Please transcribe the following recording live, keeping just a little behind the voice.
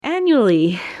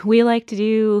Annually, we like to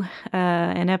do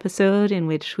an episode in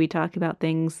which we talk about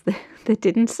things that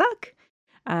didn't suck.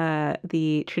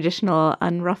 The traditional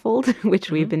unruffled,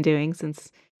 which we've hmm been doing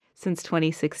since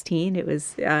 2016. It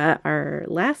was our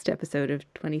last episode of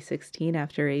 2016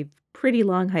 after a pretty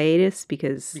long hiatus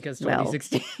because, Because well,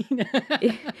 2016.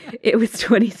 it, it was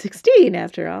 2016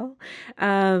 after all.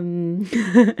 Um,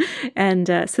 and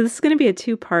so this is going to be a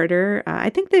two-parter.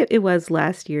 I think that it was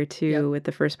last year Yep. too, with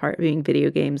the first part being video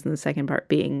games and the second part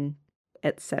being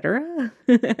etc.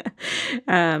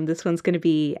 This one's going to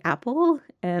be Apple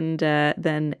and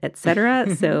then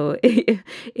etc. So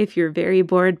if you're very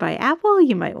bored by Apple,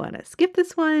 you might want to skip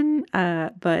this one.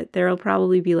 But there'll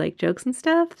probably be like jokes and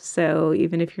stuff. So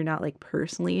even if you're not like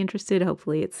personally interested,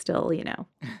 hopefully it's still,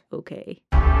 okay.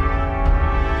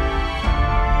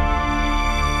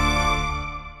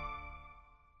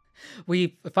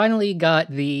 We finally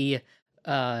got the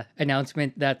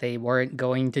announcement that they weren't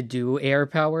going to do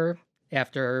AirPower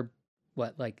after,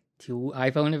 what, like 2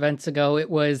 iPhone events ago it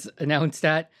was announced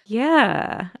at.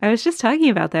 Yeah, I was just talking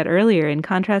about that earlier. In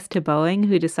contrast to Boeing,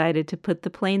 who decided to put the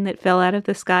plane that fell out of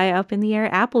the sky up in the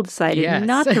air, Apple decided Yes.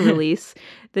 not to release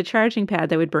the charging pad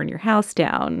that would burn your house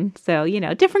down. So,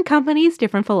 different companies,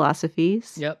 different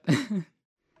philosophies. Yep.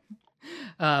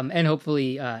 And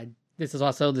hopefully this is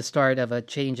also the start of a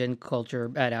change in culture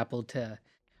at Apple to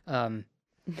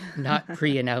not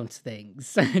pre-announce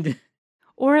things.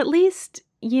 Or at least,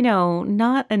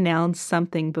 not announce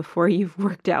something before you've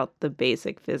worked out the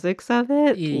basic physics of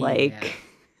it. Yeah. Like,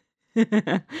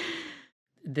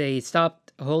 They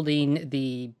stopped holding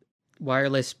the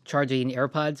wireless charging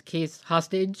AirPods case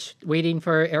hostage, waiting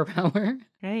for AirPower.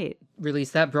 right.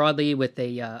 Released that broadly with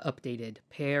a updated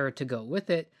pair to go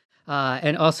with it.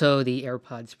 And also the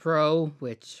AirPods Pro,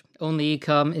 which only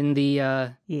come in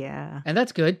the... Yeah. And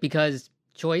that's good because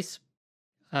choice.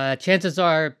 Chances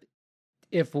are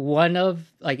if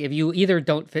if you either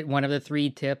don't fit one of the three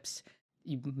tips,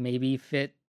 you maybe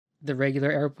fit the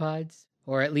regular AirPods.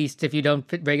 Or at least if you don't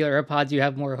fit regular AirPods, you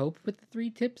have more hope with the 3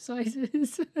 tip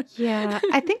sizes. Yeah,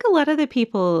 I think a lot of the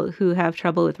people who have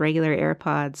trouble with regular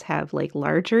AirPods have like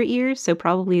larger ears, so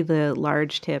probably the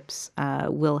large tips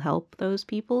will help those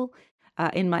people.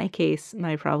 In my case,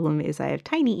 my problem is I have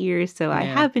tiny ears, so I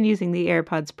Yeah. have been using the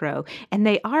AirPods Pro, and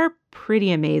they are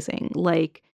pretty amazing.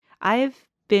 Like, I've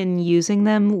been using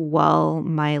them while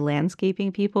my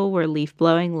landscaping people were leaf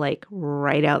blowing, like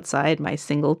right outside my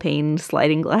single pane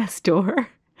sliding glass door.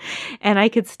 And I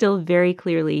could still very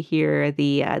clearly hear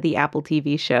the Apple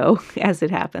TV show as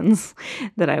it happens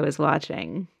that I was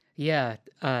watching. Yeah,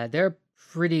 they're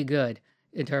pretty good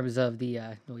in terms of the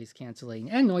noise canceling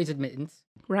and noise admittance.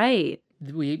 Right.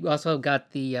 We also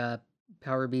got the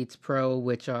Power Beats Pro,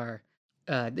 which are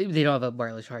they don't have a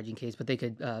wireless charging case, but they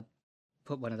could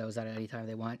put one of those out at any time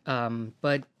they want.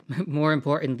 But more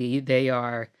importantly, they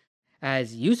are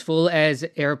as useful as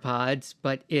AirPods,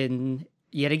 but in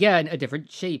yet again a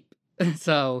different shape.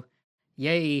 So,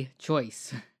 yay,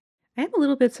 choice. I am a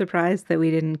little bit surprised that we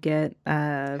didn't get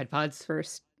HeadPods.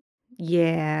 first.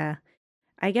 Yeah.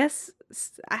 I guess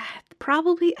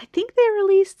probably I think they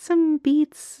released some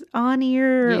Beats on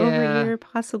ear or over Yeah, ear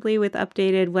possibly with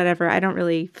updated whatever. I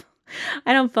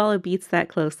don't follow Beats that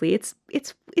closely. It's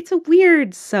a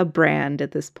weird sub brand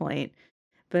at this point.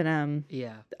 But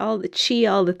yeah. all the chi,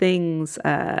 all the things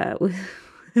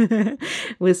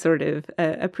was sort of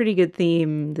a pretty good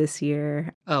theme this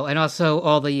year. Oh, and also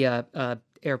all the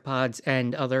AirPods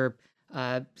and other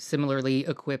similarly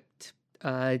equipped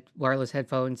wireless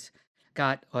headphones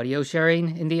got audio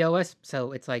sharing in the OS.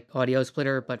 So it's like audio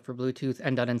splitter, but for Bluetooth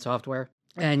and done in software.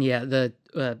 And yeah, the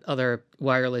other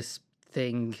wireless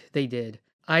thing they did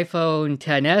iPhone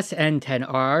XS and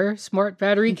XR smart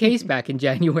battery case back in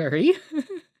January.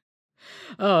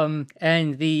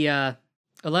 And the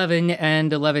 11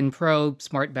 and 11 Pro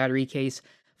smart battery case.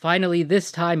 Finally,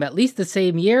 this time, at least the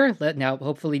same year. Now,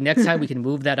 hopefully, next time we can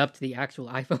move that up to the actual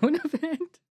iPhone event.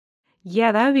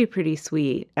 Yeah, that would be pretty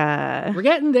sweet. We're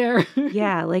getting there.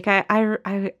 Yeah, like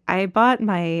I bought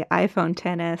my iPhone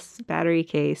XS battery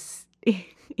case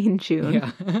in June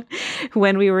Yeah.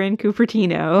 when we were in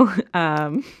Cupertino.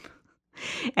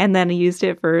 And then I used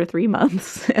it for 3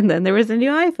 months, and then there was a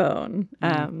new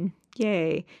iPhone.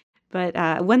 Yay!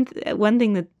 But one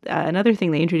thing that another thing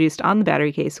they introduced on the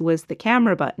battery case was the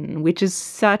camera button, which is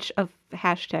such a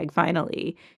hashtag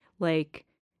finally. Like,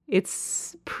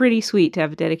 it's pretty sweet to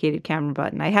have a dedicated camera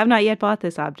button. I have not yet bought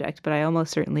this object, but I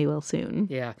almost certainly will soon.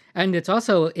 Yeah. And it's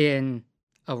also in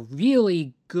a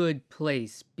really good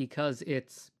place because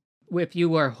it's if you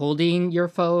were holding your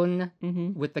phone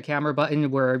Hmm. with the camera button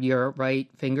where your right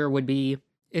finger would be,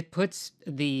 it puts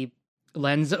the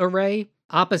lens array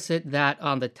opposite that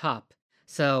on the top.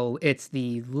 So it's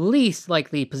the least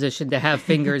likely position to have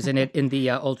fingers in it in the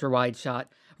ultra wide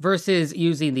shot versus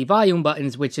using the volume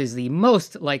buttons, which is the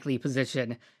most likely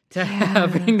position to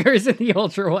have Yeah. fingers in the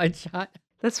ultra wide shot.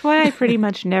 That's why I pretty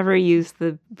much never use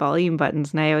the volume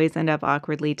buttons, and I always end up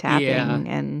awkwardly tapping Yeah.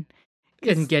 and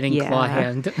And getting claw yeah.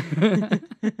 hand.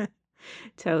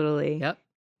 Totally. Yep.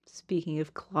 Speaking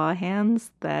of claw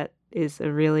hands, that is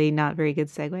a really not very good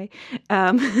segue.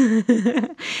 Um,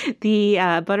 the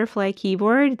butterfly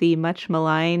keyboard, the much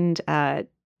maligned,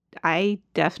 I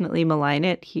definitely malign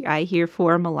it. I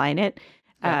heretofore malign it.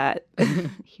 Yep.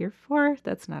 Heretofore?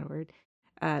 That's not a word.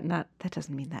 Not that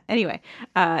doesn't mean that. Anyway,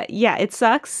 yeah, it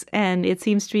sucks, and it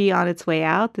seems to be on its way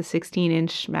out. The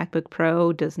 16-inch MacBook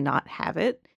Pro does not have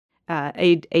it.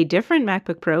 A different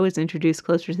MacBook Pro was introduced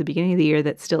closer to the beginning of the year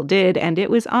that still did, and it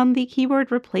was on the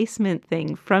keyboard replacement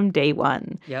thing from day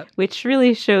one, Yep. which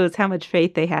really shows how much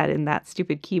faith they had in that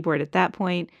stupid keyboard at that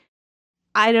point.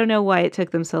 I don't know why it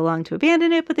took them so long to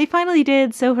abandon it, but they finally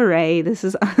did. So hooray! This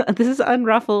is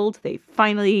unruffled. They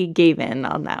finally gave in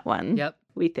on that one. Yep.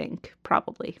 We think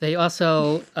probably. They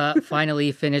also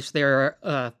finally finished their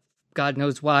God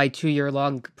knows why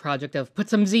 2-year-long project of put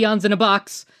some Xeons in a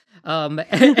box, and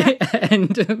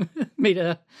made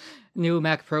a new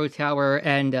Mac Pro Tower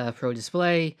and Pro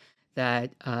Display.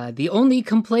 That the only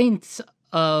complaints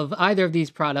of either of these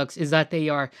products is that they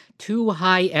are too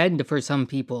high end for some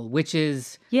people, which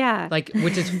is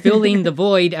filling the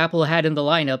void Apple had in the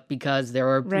lineup, because there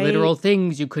are literal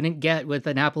things you couldn't get with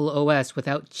an Apple OS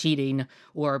without cheating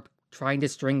or trying to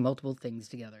string multiple things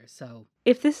together. So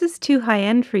if this is too high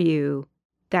end for you,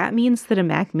 that means that a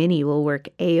Mac Mini will work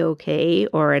A-OK,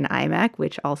 or an iMac,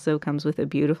 which also comes with a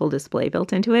beautiful display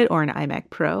built into it, or an iMac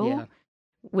Pro,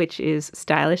 which is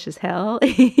stylish as hell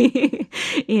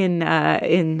in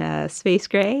space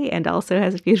gray, and also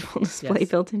has a beautiful display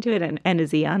built into it, and a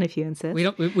Xeon if you insist.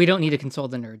 We don't need to console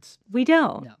the nerds. We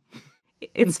don't. No.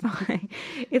 It's fine.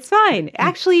 It's fine.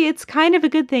 Actually, it's kind of a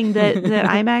good thing that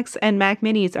iMacs and Mac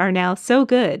Minis are now so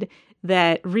good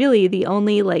that really the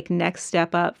only next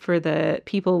step up for the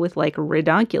people with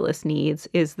redonkulous needs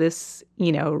is this,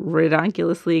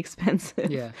 redonkulously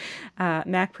expensive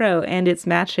Mac Pro and its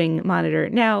matching monitor.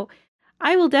 Now,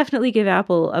 I will definitely give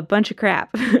Apple a bunch of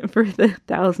crap for the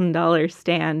 $1,000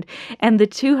 stand and the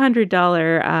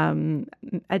 $200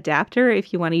 adapter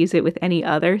if you want to use it with any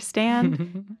other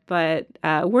stand. But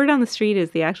word on the street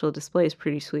is the actual display is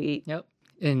pretty sweet. Yep.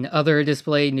 In other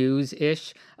display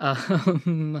news-ish,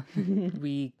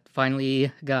 we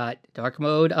finally got dark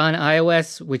mode on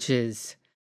iOS, which is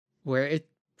where it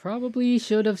probably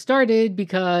should have started,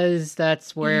 because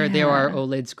that's where there are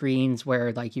OLED screens where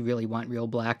you really want real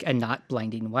black and not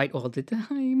blinding white all the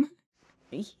time.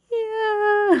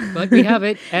 Yeah. But we have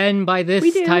it, and by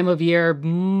this time of year,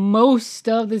 most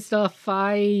of the stuff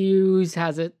I use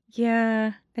has it.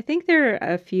 Yeah, I think there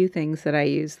are a few things that I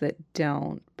use that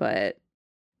don't, but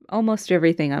almost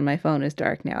everything on my phone is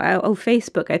dark now.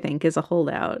 Facebook, I think, is a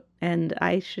holdout, and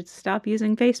I should stop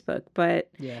using Facebook, but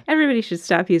everybody should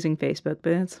stop using Facebook,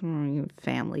 but it's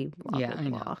family, blah, blah, blah. I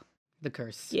know. The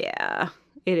curse. Yeah,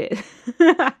 it is.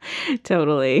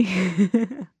 Totally.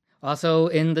 Also,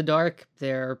 in the dark,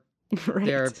 their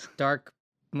dark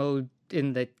mode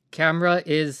in the camera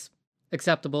is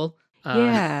acceptable.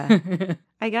 Yeah.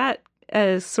 I got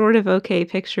a sort of okay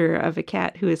picture of a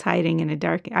cat who was hiding in a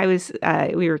dark.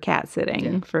 We were cat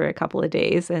sitting for a couple of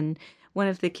days, and one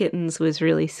of the kittens was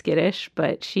really skittish,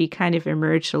 but she kind of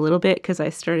emerged a little bit because I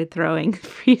started throwing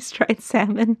freeze-dried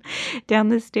salmon down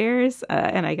the stairs,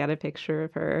 and I got a picture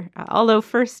of her. Although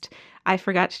first I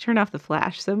forgot to turn off the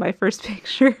flash, so my first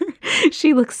picture,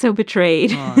 she looks so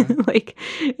betrayed.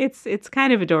 It's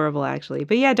kind of adorable, actually.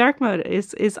 But yeah, dark mode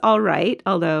is all right.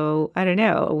 Although I don't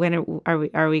know, when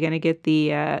are we going to get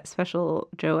the special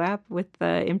Joe app with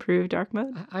the improved dark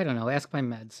mode? I don't know. Ask my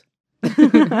meds.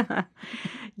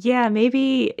 Yeah,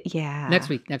 maybe. Yeah. Next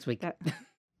week.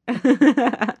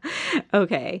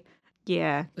 Okay.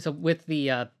 Yeah. So with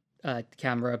the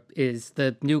camera, is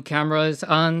the new cameras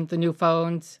on the new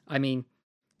phones. I mean,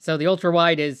 so the ultra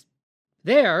wide is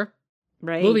there.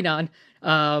 Right. Moving on.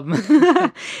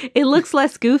 It looks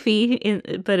less goofy,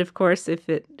 but of course, if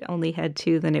it only had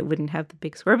two, then it wouldn't have the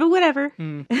big square. But whatever.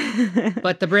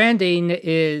 But the branding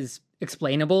is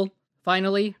explainable.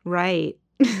 Finally, right.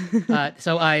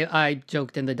 So I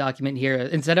joked in the document here,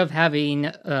 instead of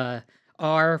having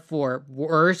R for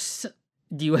worse,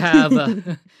 you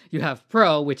have you have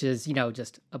Pro, which is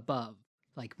just above,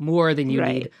 more than you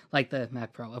need, like the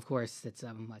Mac Pro. Of course, it's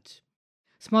a much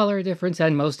smaller difference,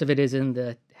 and most of it is in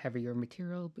the heavier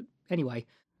material. But anyway,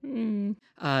 Mm,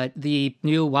 The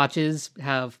new watches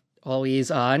have always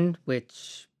on,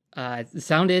 which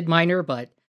sounded minor, but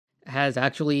has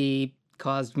actually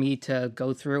caused me to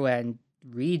go through and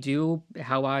redo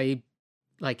how I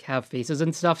like have faces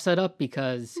and stuff set up,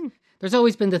 because hmm, there's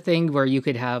always been the thing where you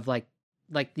could have like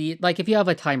if you have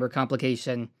a timer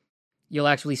complication, you'll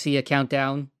actually see a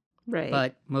countdown, right.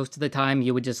 but most of the time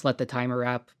you would just let the timer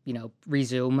app,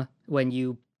 resume when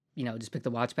you just pick the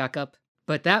watch back up.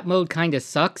 But that mode kind of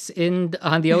sucks in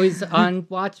on the always on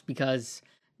watch, because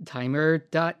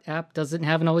timer.app doesn't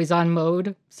have an always on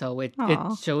mode, so it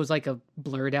Aw. shows like a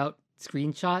blurred out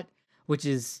screenshot, which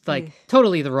is Ugh. like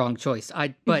totally the wrong choice. Uh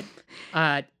to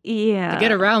get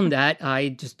Yeah. around that, I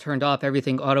just turned off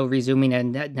everything auto resuming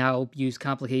and now use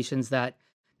complications that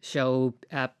show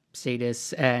app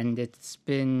status, and it's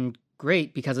been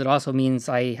great because it also means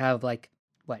I have like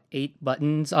what, 8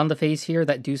 buttons on the face here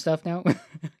that do stuff now.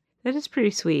 That is pretty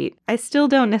sweet. I still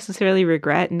don't necessarily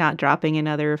regret not dropping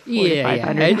another four to Yeah, five yeah,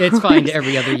 hundred it's fine dollars.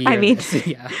 every other I year. mean,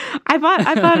 Yeah. I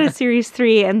bought a Series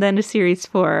 3 and then a Series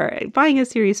 4. Buying a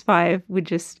Series 5 would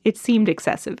just it seemed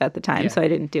excessive at the time, Yeah. so I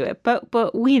didn't do it.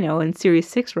 But we know when Series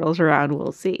 6 rolls around,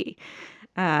 we'll see.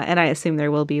 And I assume there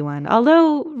will be one.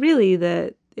 Although really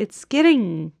it's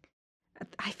getting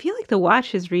I feel like the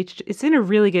watch has reached it's in a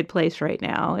really good place right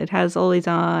now. It has always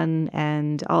on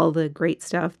and all the great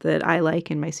stuff that I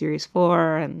like in my Series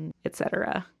 4 and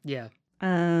etc. Yeah.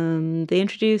 They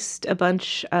introduced a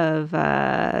bunch of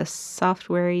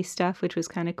software-y stuff, which was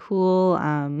kind of cool.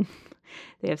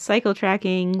 They have cycle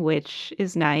tracking, which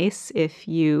is nice if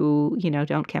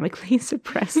don't chemically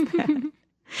suppress that,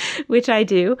 which I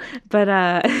do. But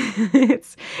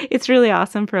it's really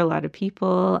awesome for a lot of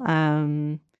people.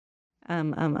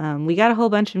 We got a whole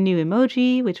bunch of new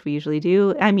emoji, which we usually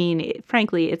do. I mean,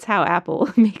 frankly, it's how Apple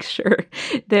makes sure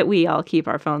that we all keep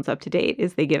our phones up to date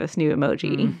is they give us new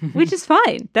emoji, which is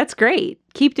fine. That's great.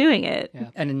 Keep doing it. Yeah.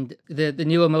 And the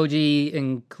new emoji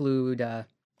include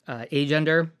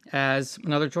agender as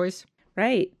another choice.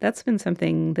 Right. That's been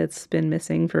something that's been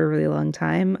missing for a really long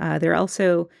time. They're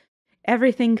also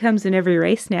everything comes in every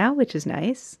race now, which is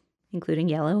nice, including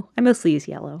yellow. I mostly use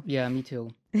yellow. Yeah, me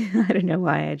too. I don't know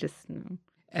why. I just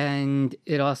And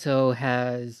it also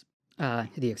has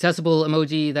the accessible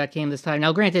emoji that came this time.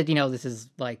 Now, granted, this is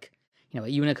like, a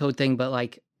Unicode thing, but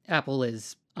like Apple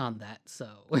is on that. So,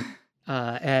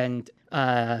 and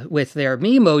with their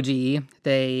Memoji,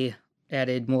 they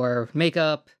added more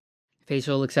makeup,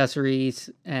 facial accessories,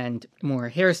 and more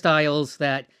hairstyles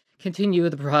that continue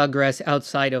the progress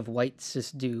outside of white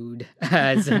cis dude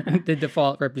as the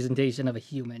default representation of a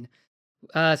human.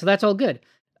 So that's all good.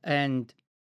 And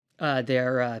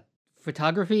their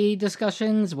photography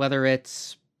discussions, whether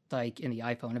it's like in the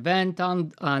iPhone event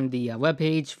on the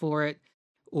webpage for it,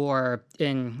 or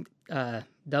in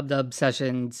dub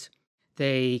sessions,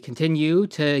 they continue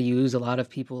to use a lot of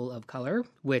people of color,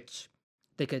 which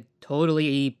they could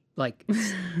totally like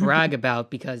brag about,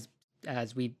 because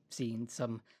as we've seen,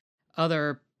 some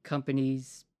other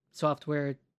companies'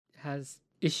 software has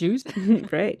issues.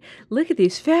 right. Look at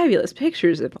these fabulous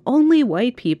pictures of only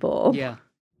white people. Yeah.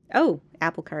 Oh,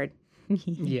 Apple Card.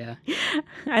 Yeah.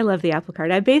 I love the Apple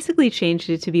Card. I basically changed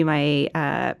it to be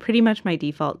my pretty much my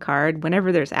default card.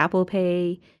 Whenever there's Apple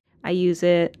Pay, I use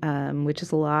it, which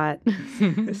is a lot,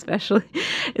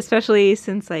 especially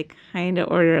since I kind of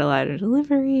order a lot of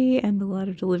delivery, and a lot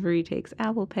of delivery takes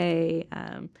Apple Pay.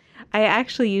 I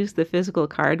actually used the physical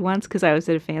card once because I was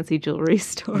at a fancy jewelry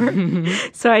store.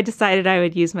 So I decided I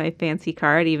would use my fancy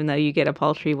card, even though you get a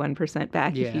paltry 1%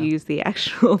 back if you use the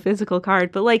actual physical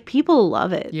card. But like people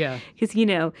love it. Yeah. Because,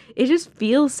 it just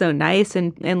feels so nice,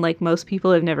 and like most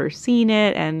people have never seen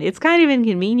it. And it's kind of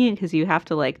inconvenient because you have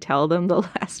to like tell them the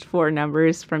last 4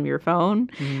 numbers from your phone.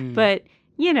 But,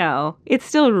 it's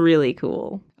still really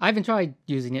cool. I haven't tried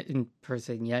using it in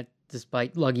person yet,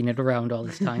 despite lugging it around all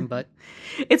this time, but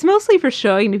it's mostly for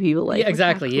showing to people like, yeah,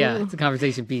 exactly. cool. Yeah, it's a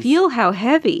conversation piece. Feel how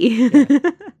heavy.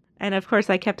 Yeah. And of course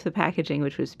I kept the packaging,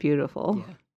 which was beautiful.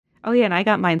 Yeah. Oh yeah, and I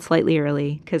got mine slightly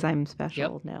early because I'm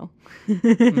special. Yep. No.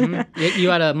 You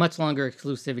had a much longer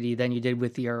exclusivity than you did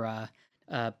with your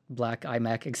black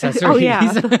iMac accessories. Oh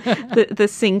yeah, the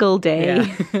single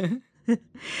day. Yeah.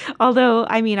 Although,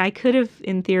 I mean, I could have,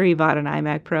 in theory, bought an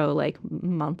iMac Pro like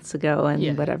months ago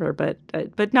and whatever, but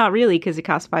not really because it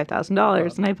cost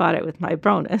 $5,000, and I bought it with my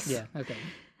bonus. Yeah. Okay.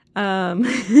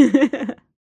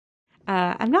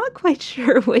 I'm not quite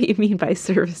sure what you mean by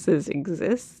services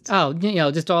exist. Oh,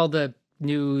 just all the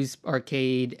news,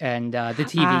 arcade, and the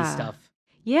TV stuff.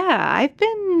 Yeah, I've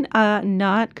been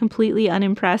not completely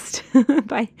unimpressed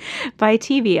by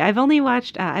TV. I've only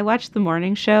watched I watched the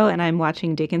morning show, and I'm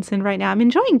watching Dickinson right now. I'm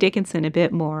enjoying Dickinson a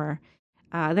bit more.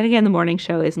 Then again, the morning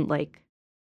show isn't like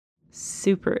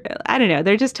super. I don't know.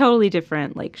 They're just totally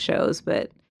different like shows, but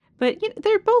you know,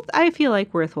 they're both I feel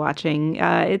like worth watching.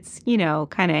 It's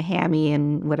kind of hammy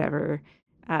and whatever.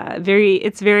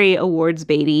 It's very awards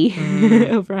baity Mm,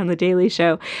 over on the Daily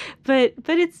Show, but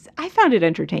I found it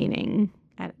entertaining.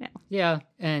 I don't know. yeah,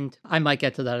 and I might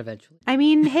get to that eventually. I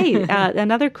mean, hey,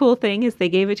 another cool thing is they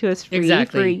gave it to us free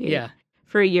Exactly. Yeah.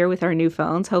 for a year with our new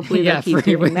phones. Hopefully Yeah, they'll keep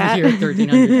free doing with that. your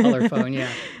 $1,300 phone. Yeah.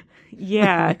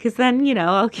 Yeah, because then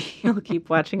I'll keep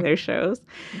watching their shows.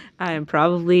 I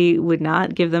probably would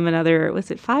not give them another.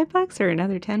 Was it $5 or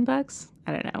another $10?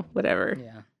 I don't know. Whatever.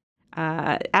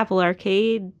 Yeah. Apple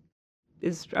Arcade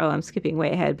is. Oh, I'm skipping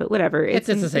way ahead, but whatever. It's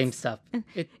the same stuff.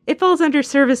 It falls under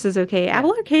services. Okay, Yeah.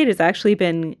 Apple Arcade has actually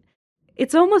been.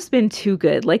 It's almost been too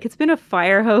good. Like it's been a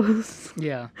fire hose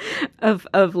Yeah.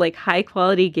 of like high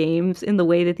quality games in the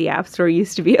way that the App Store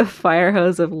used to be a fire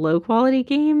hose of low quality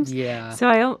games. Yeah.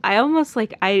 So I almost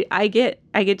like I get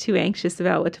too anxious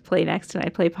about what to play next, and I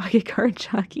play Pocket Card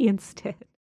Jockey instead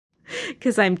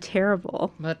because I'm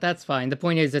terrible. But that's fine. The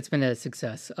point is, it's been a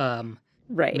success.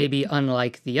 Right. Maybe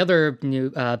unlike the other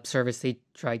new service they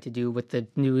tried to do with the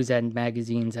news and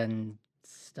magazines and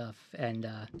stuff, and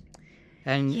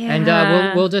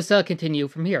Yeah. we'll just continue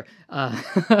from here.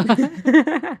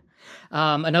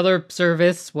 Another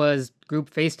service was Group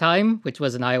FaceTime, which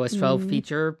was an iOS 12 Mhm.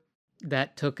 feature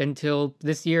that took until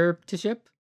this year to ship,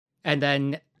 and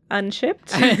then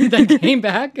Unshipped. and then came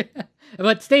back,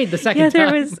 but stayed the second Yeah,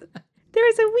 time. there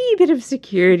was a wee bit of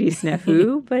security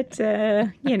snafu, but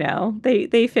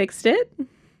they fixed it.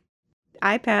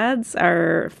 iPads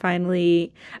are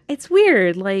finally. It's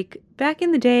weird. Like back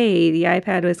in the day, the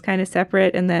iPad was kind of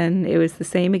separate, and then it was the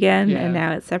same again, Yeah. and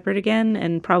now it's separate again,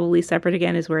 and probably separate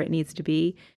again is where it needs to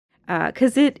be.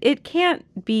 Because it can't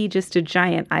be just a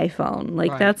giant iPhone.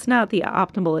 Like Right. that's not the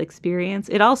optimal experience.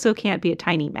 It also can't be a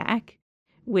tiny Mac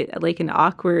with like an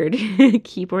awkward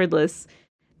keyboardless,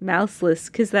 mouseless.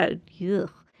 Because that. Ugh.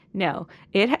 No,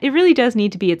 it really does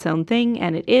need to be its own thing,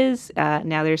 and it is.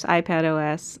 Now there's iPad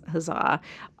OS, huzzah!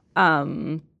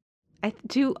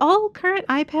 Do all current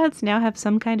iPads now have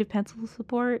some kind of pencil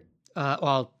support?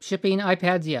 While shipping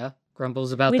iPads, yeah,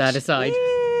 grumbles about that aside.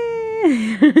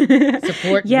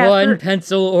 Support Yeah, one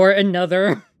pencil or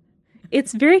another.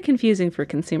 it's very confusing for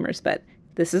consumers, but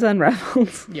this is Unraveled.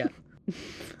 Yeah.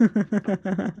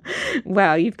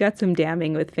 Wow, you've got some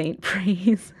damning with faint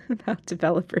praise about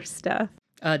developer stuff.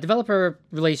 Developer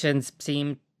relations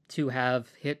seem to have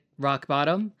hit rock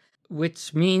bottom,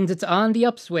 which means it's on the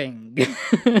upswing.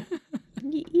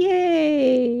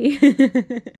 Yay!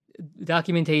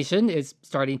 Documentation is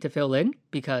starting to fill in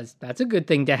because that's a good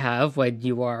thing to have when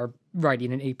you are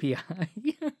writing an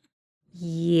API.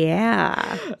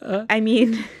 Yeah. Uh, I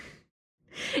mean,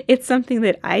 it's something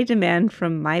that I demand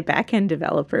from my backend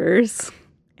developers,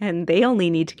 and they only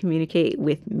need to communicate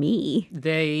with me.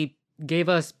 they gave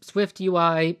us Swift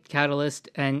UI, Catalyst,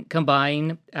 and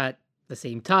Combine at the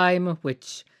same time,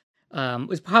 which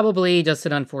was probably just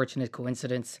an unfortunate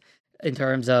coincidence in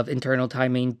terms of internal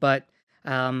timing. But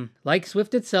like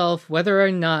Swift itself, whether or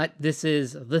not this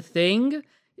is the thing,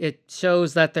 it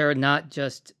shows that they're not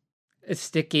just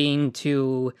sticking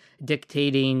to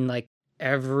dictating like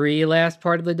every last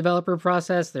part of the developer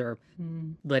process. They're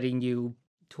letting you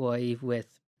toy with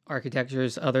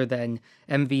architectures other than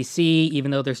MVC, even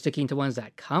though they're sticking to ones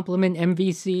that complement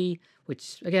MVC,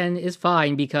 which again is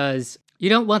fine because you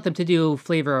don't want them to do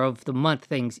flavor of the month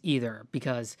things either,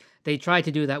 because they tried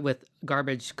to do that with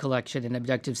garbage collection in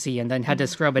Objective-C and then had to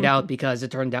scrub it out because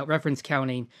it turned out reference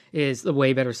counting is the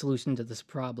way better solution to this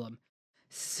problem.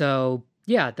 So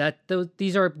yeah,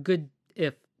 these are good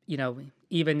if,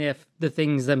 even if the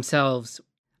things themselves,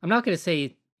 I'm not going to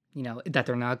say, that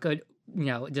they're not good,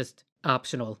 just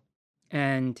optional.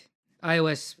 And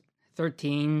iOS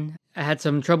 13 had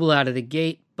some trouble out of the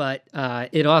gate, but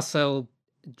it also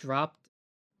dropped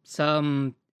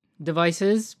some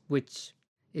devices, which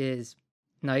is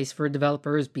nice for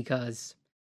developers because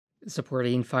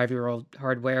supporting 5-year-old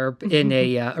hardware in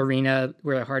a arena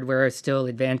where hardware still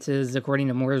advances according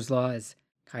to Moore's law is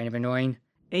kind of annoying.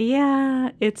 Yeah,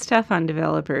 it's tough on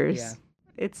developers. Yeah.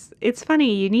 It's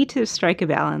funny, you need to strike a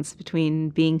balance between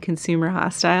being consumer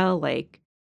hostile, like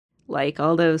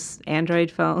all those Android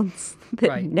phones that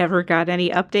Right. never got any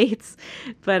updates,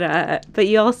 but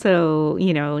you also,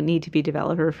 need to be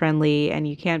developer friendly, and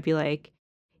you can't be like,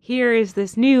 here is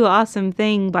this new awesome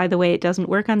thing. By the way, it doesn't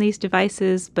work on these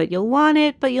devices, but you'll want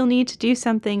it, but you'll need to do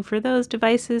something for those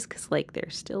devices because, like, they're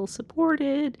still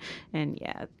supported. And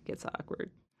yeah, it gets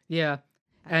awkward. Yeah.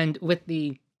 And with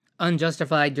the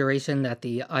unjustified duration that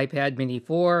the iPad Mini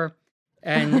 4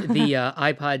 and the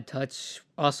iPod Touch,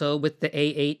 also with the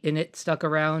A8 in it, stuck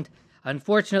around,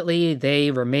 unfortunately,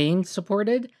 they remain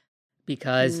supported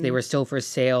because they were still for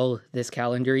sale this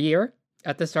calendar year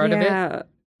at the start of it. Yeah,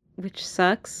 which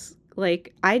sucks.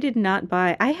 Like, I had an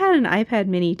iPad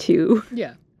Mini 2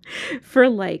 Yeah. for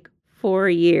like 4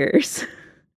 years.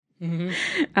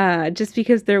 Just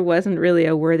because there wasn't really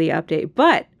a worthy update.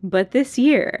 But this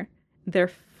year, there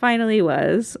finally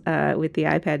was with the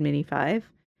iPad Mini 5.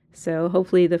 So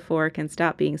hopefully the 4 can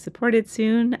stop being supported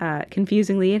soon.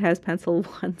 Confusingly, it has Pencil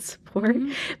 1 support.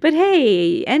 But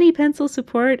hey, any Pencil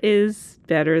support is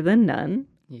better than none.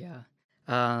 Yeah.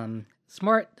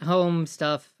 Smart home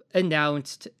stuff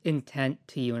announced intent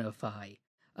to unify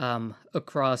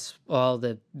across all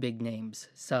the big names.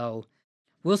 So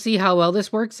we'll see how well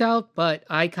this works out, but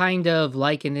I kind of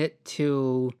liken it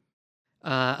to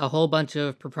a whole bunch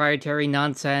of proprietary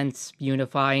nonsense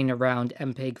unifying around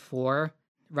MPEG 4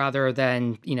 rather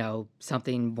than,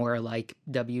 something more like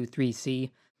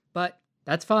W3C. But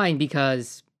that's fine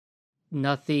because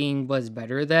nothing was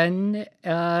better than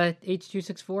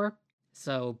H.264.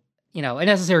 So, a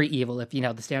necessary evil if,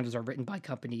 the standards are written by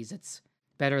companies. It's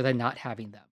better than not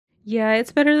having them. Yeah,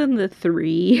 it's better than the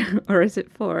 3, or is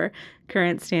it 4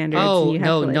 current standards? Oh,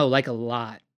 no, like a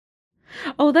lot.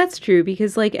 Oh, that's true,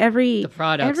 because like every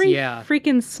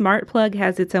freaking smart plug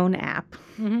has its own app,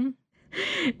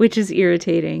 which is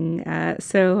irritating.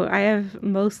 So I have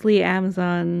mostly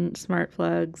Amazon smart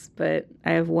plugs, but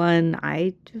I have one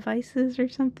iDevices or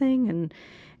something, and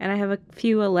I have a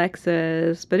few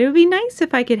Alexas. But it would be nice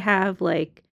if I could have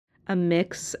like a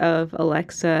mix of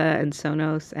Alexa and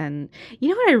Sonos. And you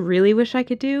know what I really wish I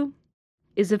could do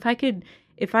is if I could,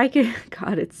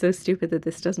 God, it's so stupid that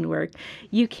this doesn't work.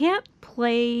 You can't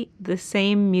play the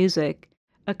same music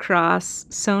across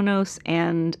Sonos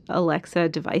and Alexa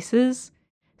devices.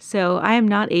 So I am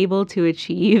not able to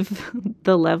achieve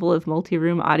the level of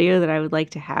multi-room audio that I would like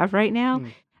to have right now.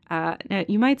 Now,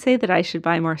 you might say that I should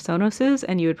buy more Sonoses,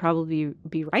 and you would probably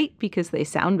be right because they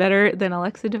sound better than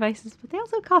Alexa devices, but they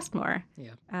also cost more.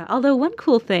 Yeah. Although one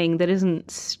cool thing that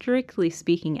isn't strictly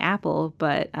speaking Apple,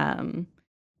 but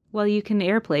well, you can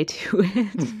AirPlay to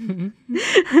it.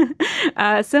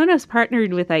 Sonos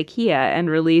partnered with IKEA and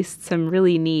released some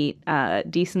really neat,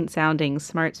 decent-sounding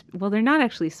well, they're not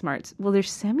actually they're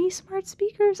semi-smart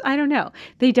speakers? I don't know.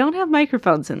 They don't have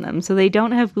microphones in them, so they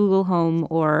don't have Google Home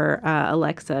or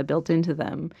Alexa built into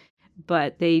them.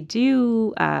 But they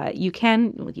do, you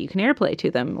can AirPlay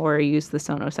to them or use the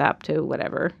Sonos app to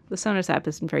whatever. The Sonos app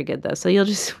isn't very good, though, so you'll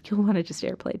want to just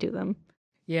AirPlay to them.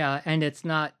 Yeah, and it's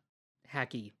not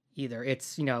hacky either.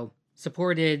 It's,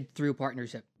 supported through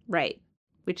partnership. Right,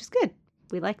 which is good.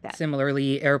 We like that.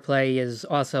 Similarly, AirPlay is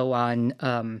also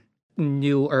on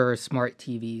newer smart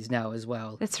TVs now as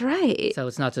well. That's right. So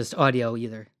it's not just audio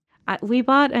either. We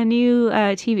bought a new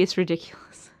TV. It's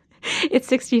ridiculous. It's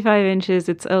 65 inches,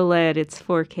 it's OLED, it's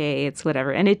 4K, it's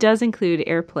whatever. And it does include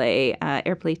AirPlay,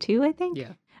 AirPlay 2, I think.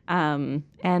 Yeah.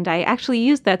 And I actually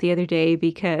used that the other day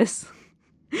because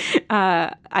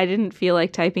I didn't feel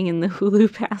like typing in the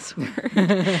Hulu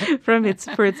password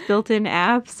for its built-in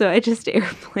app, so I just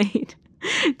AirPlayed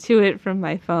to it from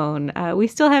my phone. We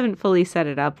still haven't fully set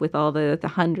it up with all the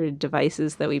 100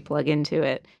 devices that we plug into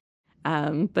it.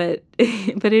 But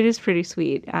it is pretty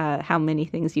sweet how many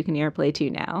things you can AirPlay to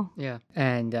now. Yeah.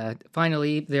 And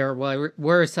finally, there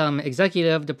were some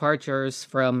executive departures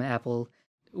from Apple,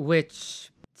 which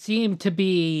seemed to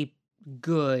be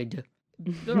good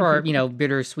or,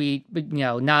 bittersweet, but,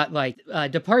 not like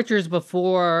departures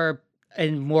before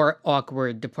a more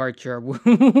awkward departure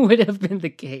would have been the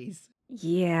case.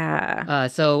 Yeah.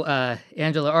 So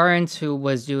Angela Arendt, who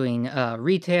was doing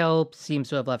retail, seems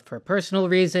to have left for personal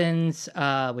reasons,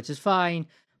 which is fine.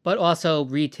 But also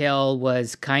retail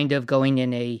was kind of going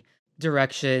in a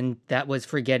direction that was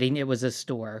forgetting it was a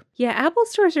store. Yeah, Apple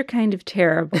stores are kind of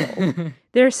terrible.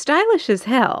 They're stylish as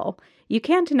hell. You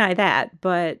can't deny that,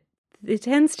 but it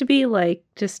tends to be like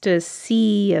just a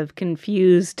sea of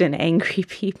confused and angry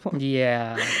people.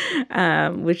 Yeah.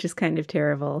 Which is kind of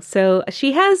terrible. So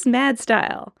she has mad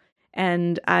style,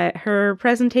 and her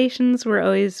presentations were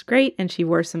always great, and she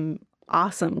wore some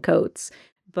awesome coats.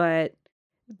 But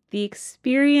the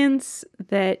experience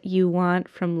that you want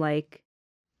from like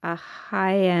a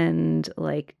high-end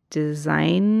like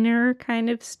designer kind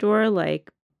of store,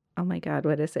 like, oh my God,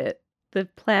 what is it? The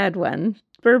plaid one,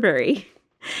 Burberry.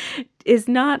 is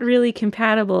not really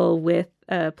compatible with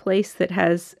a place that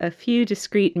has a few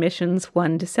discrete missions,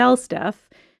 one to sell stuff,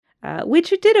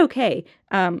 which it did okay.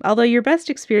 Although your best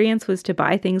experience was to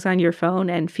buy things on your phone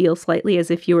and feel slightly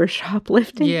as if you were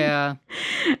shoplifting. Yeah.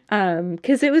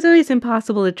 Because it was always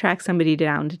impossible to track somebody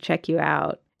down to check you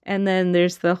out. And then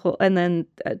there's a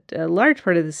large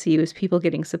part of the sea was people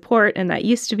getting support. And that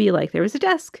used to be like, there was a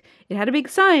desk. It had a big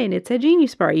sign. It said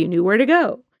Genius Bar. You knew where to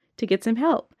go to get some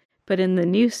help. But in the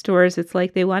new stores, it's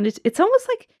like it's almost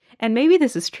like, and maybe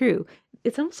this is true,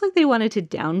 it's almost like they wanted to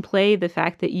downplay the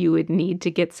fact that you would need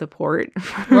to get support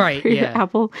for your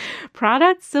Apple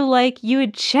products. So like you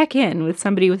would check in with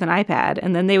somebody with an iPad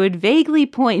and then they would vaguely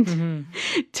point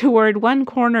toward one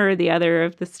corner or the other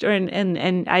of the store.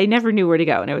 And I never knew where to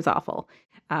go and it was awful.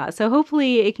 So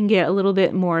hopefully it can get a little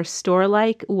bit more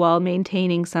store-like while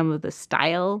maintaining some of the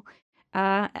style,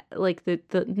 like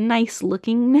the nice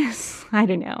lookingness. I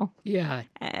don't know. Yeah.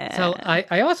 So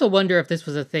I also wonder if this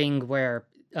was a thing where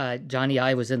Johnny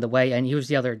Ive was in the way and he was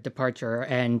the other departure.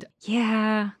 And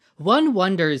yeah, one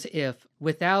wonders if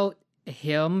without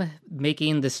him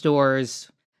making the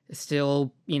stores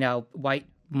still, white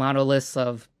monoliths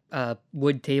of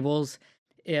wood tables,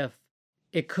 if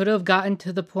it could have gotten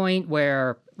to the point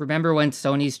where, remember when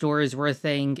Sony stores were a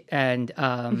thing, and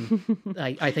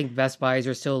I think Best Buys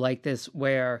are still like this,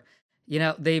 where,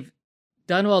 they've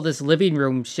done all this living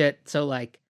room shit, so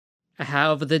like,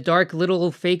 have the dark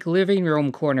little fake living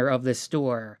room corner of the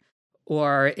store.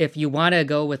 Or if you want to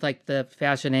go with like the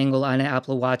fashion angle on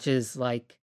Apple Watches,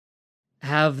 like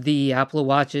have the Apple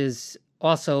Watches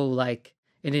also like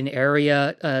in an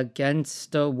area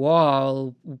against a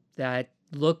wall that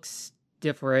looks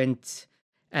different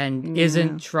and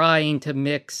isn't trying to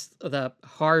mix the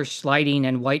harsh lighting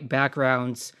and white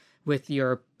backgrounds with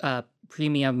your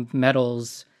premium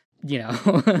metals. Yeah,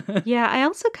 I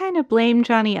also kind of blame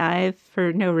Johnny Ive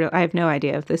for I have no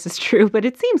idea if this is true, but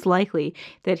it seems likely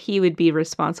that he would be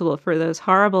responsible for those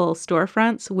horrible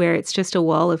storefronts where it's just a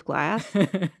wall of glass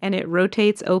and it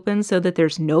rotates open so that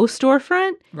there's no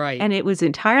storefront. Right. And it was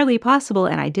entirely possible,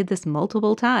 and I did this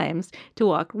multiple times, to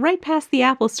walk right past the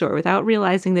Apple store without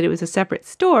realizing that it was a separate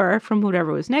store from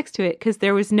whatever was next to it, because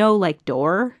there was no like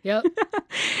door. Yep.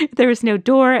 There was no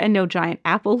door and no giant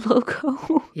Apple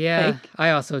logo. Yeah,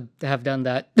 I also have done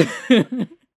that.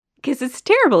 Because it's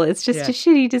terrible. It's just a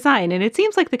shitty design. And it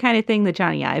seems like the kind of thing that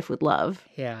Johnny Ive would love.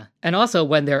 Yeah. And also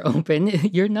when they're open,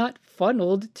 you're not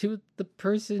funneled to the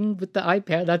person with the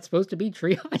iPad that's supposed to be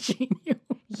triaging you.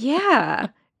 Yeah.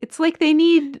 It's like they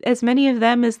need as many of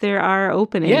them as there are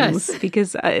openings. Yes.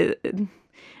 Because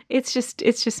it's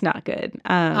just not good.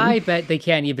 I bet they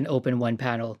can't even open one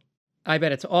panel. I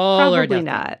bet it's all probably or nothing.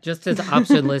 Not. Just as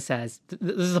optionless as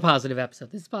this is a positive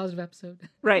episode. This is a positive episode.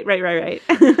 Right.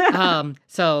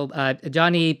 So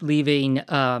Johnny leaving,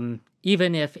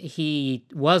 even if he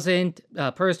wasn't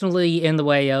personally in the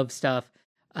way of stuff,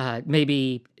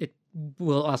 maybe it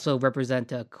will also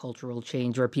represent a cultural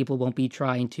change where people won't be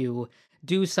trying to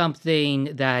do something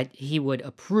that he would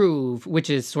approve, which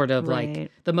is sort of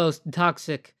like the most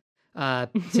toxic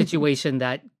situation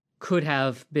that could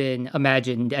have been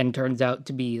imagined and turns out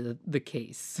to be the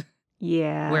case.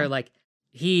 Yeah. Where like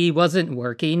he wasn't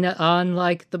working on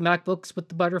like the MacBooks with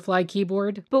the butterfly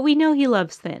keyboard. But we know he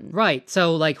loves thin. Right.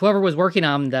 So like whoever was working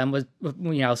on them was,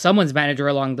 someone's manager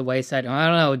along the way said, I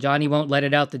don't know, Johnny won't let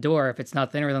it out the door if it's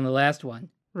not thinner than the last one.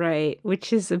 Right.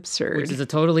 Which is absurd. Which is a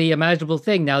totally imaginable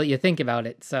thing now that you think about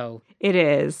it. So it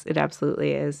is. It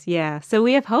absolutely is. Yeah. So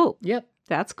we have hope. Yep.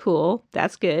 That's cool.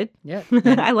 That's good. Yeah.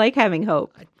 I like having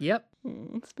hope. Yep.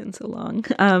 It's been so long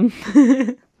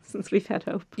since we've had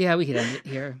hope. Yeah, we could end it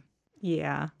here.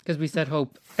 Yeah. Because we said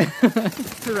hope.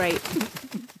 Right.